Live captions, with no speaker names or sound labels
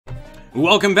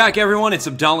Welcome back, everyone. It's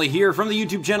Abdallah here from the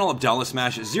YouTube channel Abdallah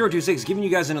Smash 026, giving you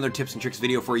guys another tips and tricks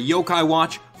video for a Yokai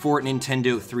watch for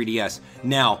Nintendo 3DS.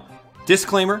 Now,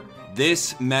 disclaimer,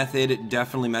 this method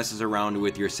definitely messes around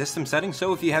with your system settings,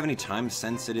 so if you have any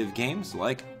time-sensitive games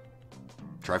like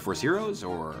Triforce Heroes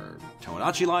or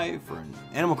Tomodachi Life or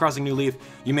Animal Crossing New Leaf,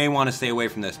 you may want to stay away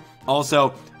from this.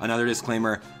 Also, another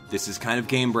disclaimer, this is kind of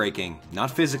game-breaking.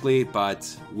 Not physically,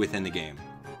 but within the game.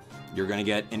 You're going to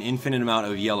get an infinite amount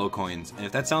of yellow coins. And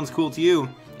if that sounds cool to you,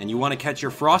 and you want to catch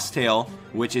your Frostail,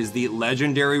 which is the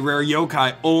legendary rare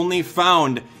yokai only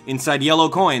found inside yellow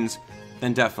coins,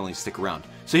 then definitely stick around.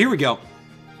 So here we go.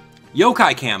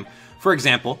 Yokai Cam, for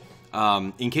example,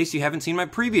 in case you haven't seen my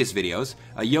previous videos,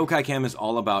 a Yokai Cam is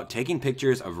all about taking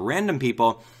pictures of random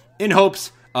people in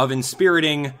hopes of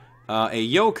inspiriting a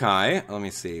yokai. Let me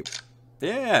see.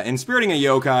 Yeah, inspiriting a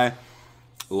yokai.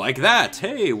 Like that.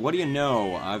 Hey, what do you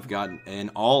know? I've got an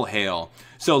all hail.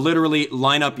 So literally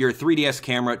line up your 3DS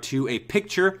camera to a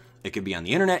picture. It could be on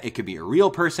the internet, it could be a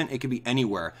real person, it could be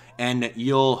anywhere, and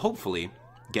you'll hopefully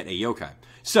get a yokai.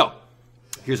 So,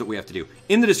 here's what we have to do.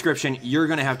 In the description, you're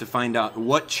going to have to find out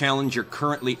what challenge you're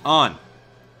currently on.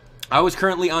 I was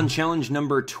currently on challenge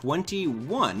number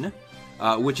 21,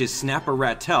 which is Snap a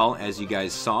Rattelle, as you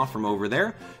guys saw from over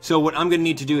there. So what I'm going to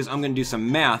need to do is I'm going to do some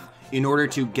math in order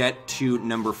to get to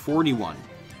number 41.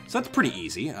 So that's pretty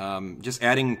easy, just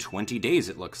adding 20 days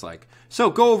it looks like. So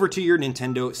go over to your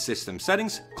Nintendo system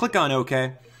settings, click on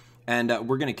OK, and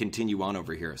we're going to continue on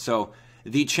over here. So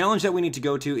the challenge that we need to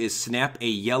go to is snap a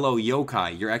yellow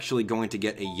yokai. You're actually going to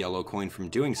get a yellow coin from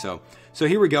doing so. So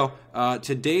here we go.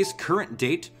 Today's current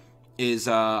date is,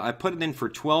 I put it in for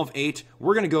 12/8.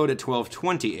 We're going to go to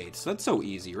 12/28. So that's so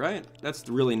easy, right? That's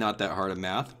really not that hard of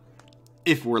math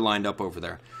if we're lined up over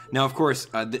there. Now, of course,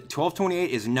 the 12/28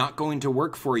 is not going to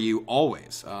work for you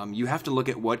always. You have to look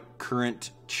at what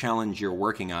current challenge you're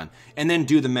working on, and then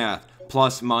do the math,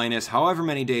 plus, minus, however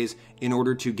many days, in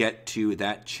order to get to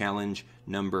that challenge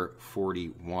number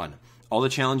 41. All the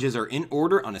challenges are in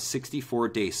order on a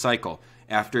 64-day cycle.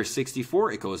 After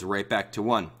 64, it goes right back to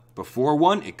 1. Before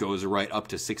 1, it goes right up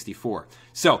to 64.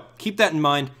 So, keep that in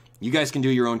mind. You guys can do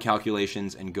your own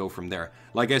calculations and go from there.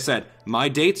 Like I said, my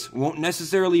dates won't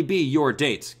necessarily be your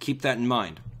dates. Keep that in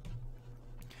mind.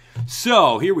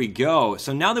 So, here we go.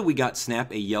 So now that we got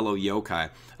Snap a Yellow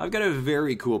Yokai, I've got a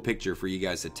very cool picture for you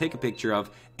guys to take a picture of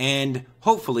and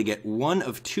hopefully get one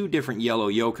of two different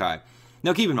yellow yokai.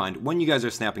 Now keep in mind, when you guys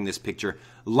are snapping this picture,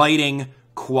 lighting,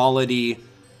 quality,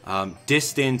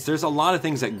 distance, there's a lot of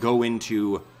things that go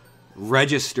into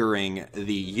registering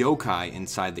the yokai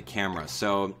inside the camera.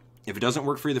 So if it doesn't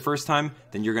work for you the first time,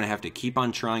 then you're going to have to keep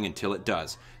on trying until it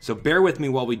does. So bear with me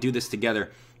while we do this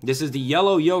together. This is the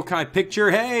yellow yokai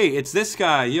picture. Hey, it's this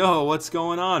guy. Yo, what's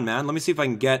going on, man? Let me see if I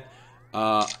can get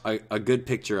a good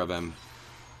picture of him.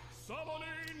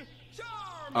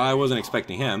 I wasn't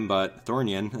expecting him, but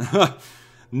Thornian.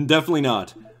 Definitely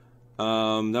not.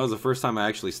 That was the first time I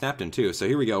actually snapped him, too. So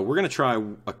here we go. We're going to try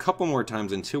a couple more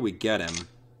times until we get him.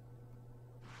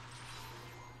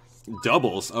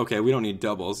 Doubles? Okay, we don't need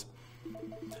doubles.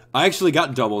 I actually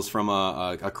got doubles from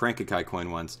a Crankakai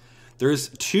coin once. There's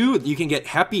two. You can get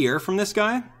Happierre from this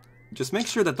guy. Just make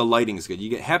sure that the lighting's good. You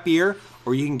get Happierre,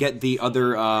 or you can get the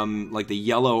other, like the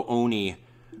yellow Oni.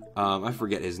 I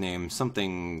forget his name.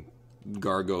 Something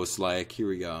Gargos-like. Here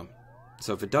we go.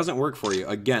 So if it doesn't work for you,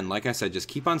 again, like I said, just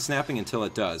keep on snapping until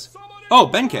it does. Oh,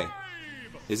 Benkei!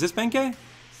 Is this Benkei?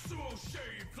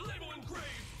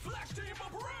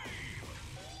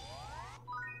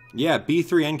 Yeah,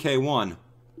 B3NK1.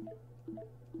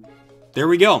 There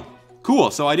we go. Cool,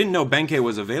 so I didn't know Benkei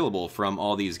was available from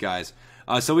all these guys.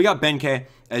 So we got Benkei,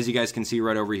 as you guys can see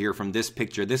right over here from this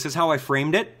picture. This is how I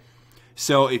framed it.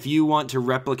 So if you want to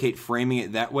replicate framing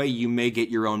it that way, you may get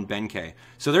your own Benkei.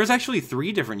 So there's actually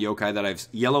 3 different yokai that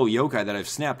yellow yokai that I've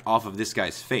snapped off of this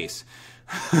guy's face.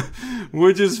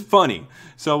 Which is funny.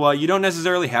 So you don't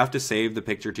necessarily have to save the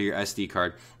picture to your SD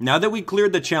card. Now that we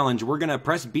cleared the challenge, we're going to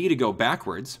press B to go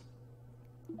backwards.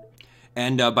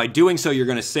 And by doing so, you're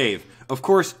going to save. Of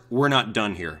course, we're not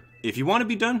done here. If you want to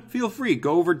be done, feel free.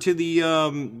 Go over to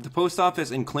the post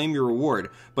office and claim your reward.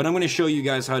 But I'm going to show you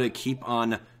guys how to keep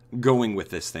on going with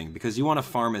this thing, because you want to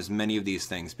farm as many of these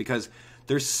things, because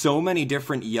there's so many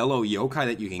different yellow yokai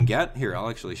that you can get. Here, I'll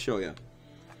actually show you.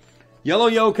 Yellow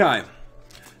yokai.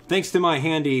 Thanks to my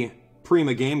handy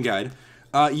Prima game guide.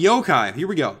 Yokai, here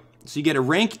we go. So you get a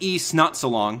rank E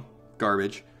Snotsalong,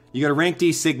 garbage. You got a rank D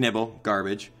Signibble,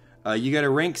 garbage. You got a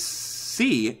rank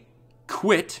C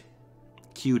Quit,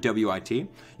 Q-W-I-T.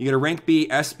 You get a rank B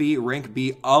Espy, rank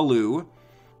B Alu.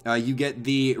 You get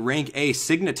the rank A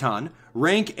Signaton,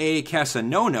 Rank A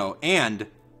Casanono, and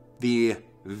the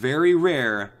very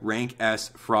rare Rank S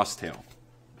Frostail.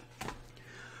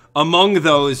 Among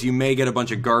those, you may get a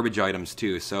bunch of garbage items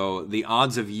too, so the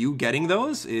odds of you getting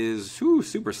those is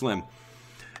super slim.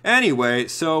 Anyway,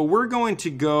 so we're going to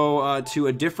go to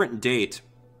a different date.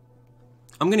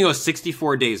 I'm going to go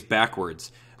 64 days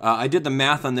backwards. I did the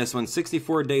math on this one.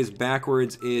 64 days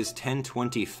backwards is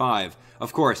 1025.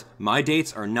 Of course, my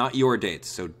dates are not your dates,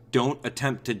 so don't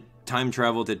attempt to time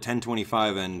travel to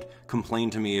 1025 and complain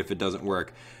to me if it doesn't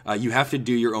work. You have to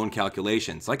do your own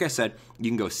calculations. Like I said, you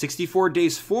can go 64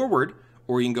 days forward,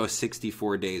 or you can go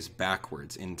 64 days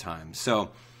backwards in time.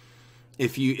 So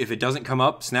if it doesn't come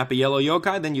up, snap a yellow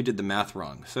yokai, then you did the math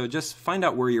wrong. So just find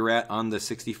out where you're at on the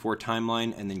 64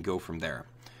 timeline and then go from there.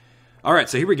 All right,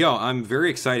 so here we go. I'm very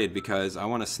excited because I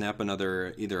want to snap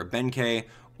another, either a Benkei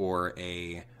or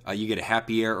you get a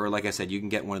Happierre, or like I said, you can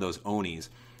get one of those Onis.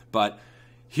 But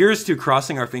here's to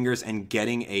crossing our fingers and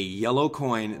getting a yellow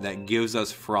coin that gives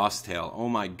us Frostail. Oh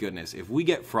my goodness. If we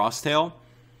get Frostail,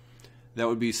 that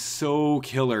would be so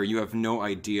killer. You have no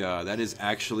idea. That is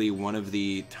actually one of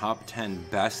the top 10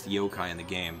 best yokai in the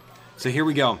game. So here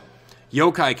we go.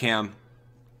 Yokai cam.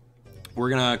 We're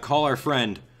going to call our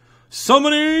friend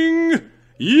Summoning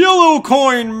Yellow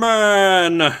Coin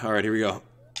Man. All right, here we go.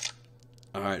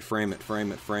 All right, frame it,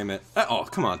 frame it, frame it. Oh,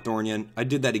 come on, Thornian. I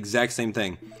did that exact same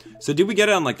thing. So did we get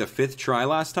it on like the 5th try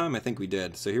last time? I think we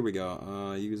did. So here we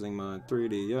go. Using my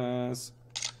 3DS.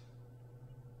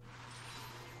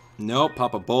 Nope,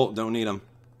 pop a bolt. Don't need them.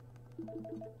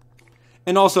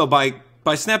 And also, by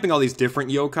snapping all these different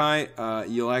yokai,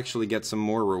 you'll actually get some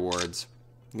more rewards.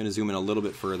 I'm going to zoom in a little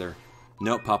bit further.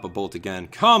 Nope, pop a bolt again.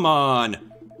 Come on!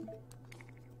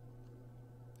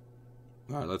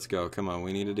 Alright, let's go. Come on,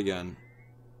 we need it again.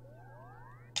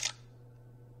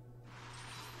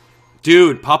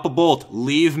 Dude, pop a bolt.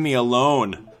 Leave me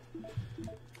alone.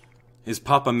 Is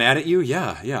Papa mad at you?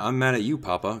 Yeah, I'm mad at you,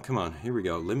 Papa. Come on, here we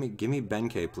go. Give me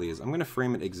Benkei, please. I'm gonna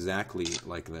frame it exactly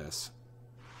like this.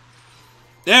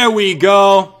 There we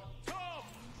go!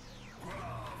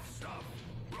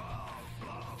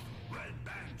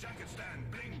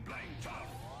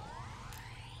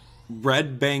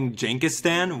 Red Bang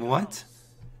Jankistan? What?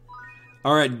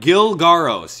 Alright,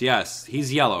 Gilgaros. Yes,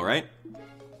 he's yellow, right?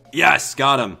 Yes,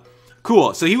 got him.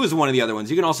 Cool, so he was one of the other ones.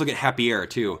 You can also get Happierre,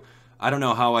 too. I don't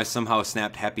know how I somehow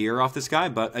snapped Happierre off this guy,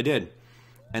 but I did.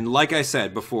 And like I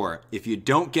said before, if you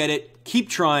don't get it, keep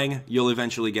trying. You'll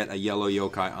eventually get a yellow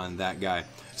yokai on that guy.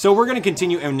 So we're going to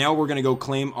continue, and now we're going to go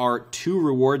claim our 2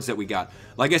 rewards that we got.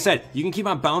 Like I said, you can keep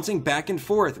on bouncing back and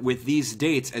forth with these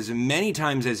dates as many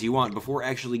times as you want before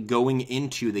actually going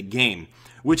into the game,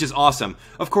 which is awesome.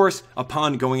 Of course,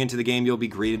 upon going into the game, you'll be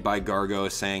greeted by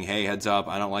Gargos saying, hey, heads up,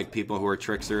 I don't like people who are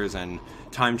tricksters and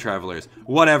time travelers.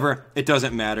 Whatever, it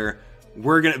doesn't matter.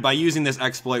 By using this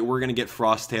exploit, we're gonna get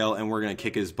Frostail and we're gonna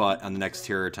kick his butt on the next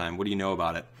Terror time. What do you know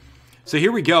about it? So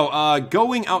here we go.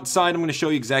 Going outside, I'm gonna show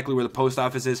you exactly where the post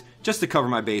office is, just to cover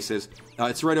my bases.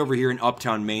 It's right over here in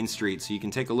Uptown Main Street, so you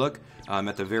can take a look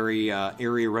at the very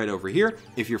area right over here.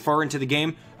 If you're far into the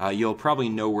game, you'll probably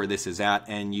know where this is at,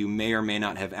 and you may or may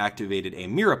not have activated a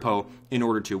Mirapo in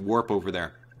order to warp over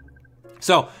there.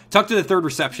 So, talk to the 3rd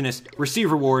receptionist,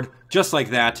 receive reward, just like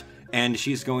that. And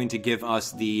she's going to give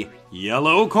us the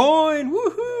yellow coin.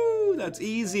 Woohoo! That's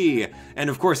easy. And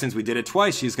of course, since we did it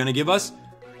twice, she's going to give us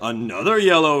another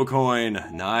yellow coin.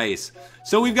 Nice.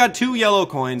 So we've got 2 yellow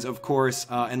coins, of course.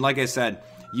 And like I said,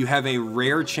 you have a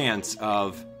rare chance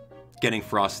of getting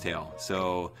Frostail.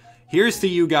 So here's to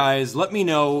you guys. Let me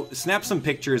know. Snap some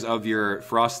pictures of your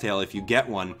Frostail if you get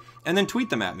one. And then tweet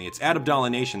them at me. It's @Abdallah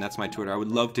Nation. That's my Twitter. I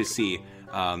would love to see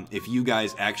if you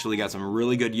guys actually got some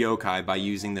really good yokai by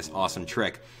using this awesome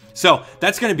trick. So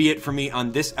that's going to be it for me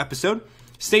on this episode.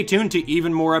 Stay tuned to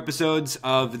even more episodes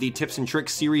of the Tips and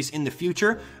Tricks series in the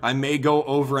future. I may go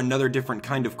over another different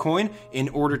kind of coin in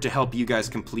order to help you guys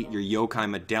complete your yokai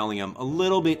medallion a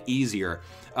little bit easier.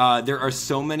 There are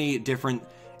so many different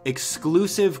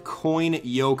exclusive coin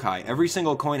yokai. Every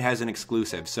single coin has an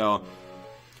exclusive, so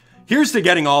here's to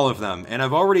getting all of them, and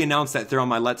I've already announced that throughout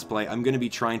my Let's Play, I'm going to be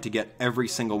trying to get every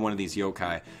single one of these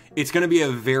yokai. It's going to be a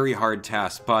very hard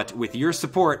task, but with your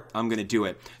support, I'm going to do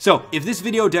it. So, if this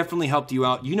video definitely helped you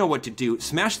out, you know what to do.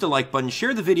 Smash the like button,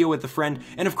 share the video with a friend,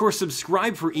 and of course,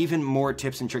 subscribe for even more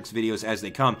tips and tricks videos as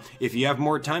they come. If you have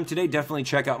more time today, definitely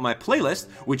check out my playlist,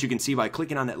 which you can see by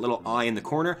clicking on that little eye in the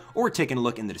corner, or taking a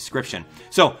look in the description.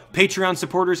 So, Patreon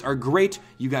supporters are great.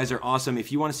 You guys are awesome.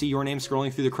 If you want to see your name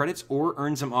scrolling through the credits, or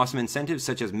earn some awesome incentives,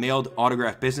 such as mailed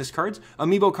autographed business cards,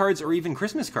 amiibo cards, or even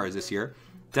Christmas cards this year,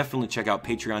 definitely check out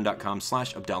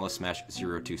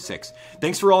patreon.com/AbdallahSmash026.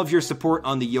 Thanks for all of your support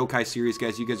on the Yokai series,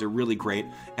 guys. You guys are really great.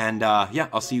 And yeah,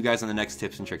 I'll see you guys on the next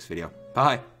tips and tricks video.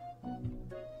 Bye.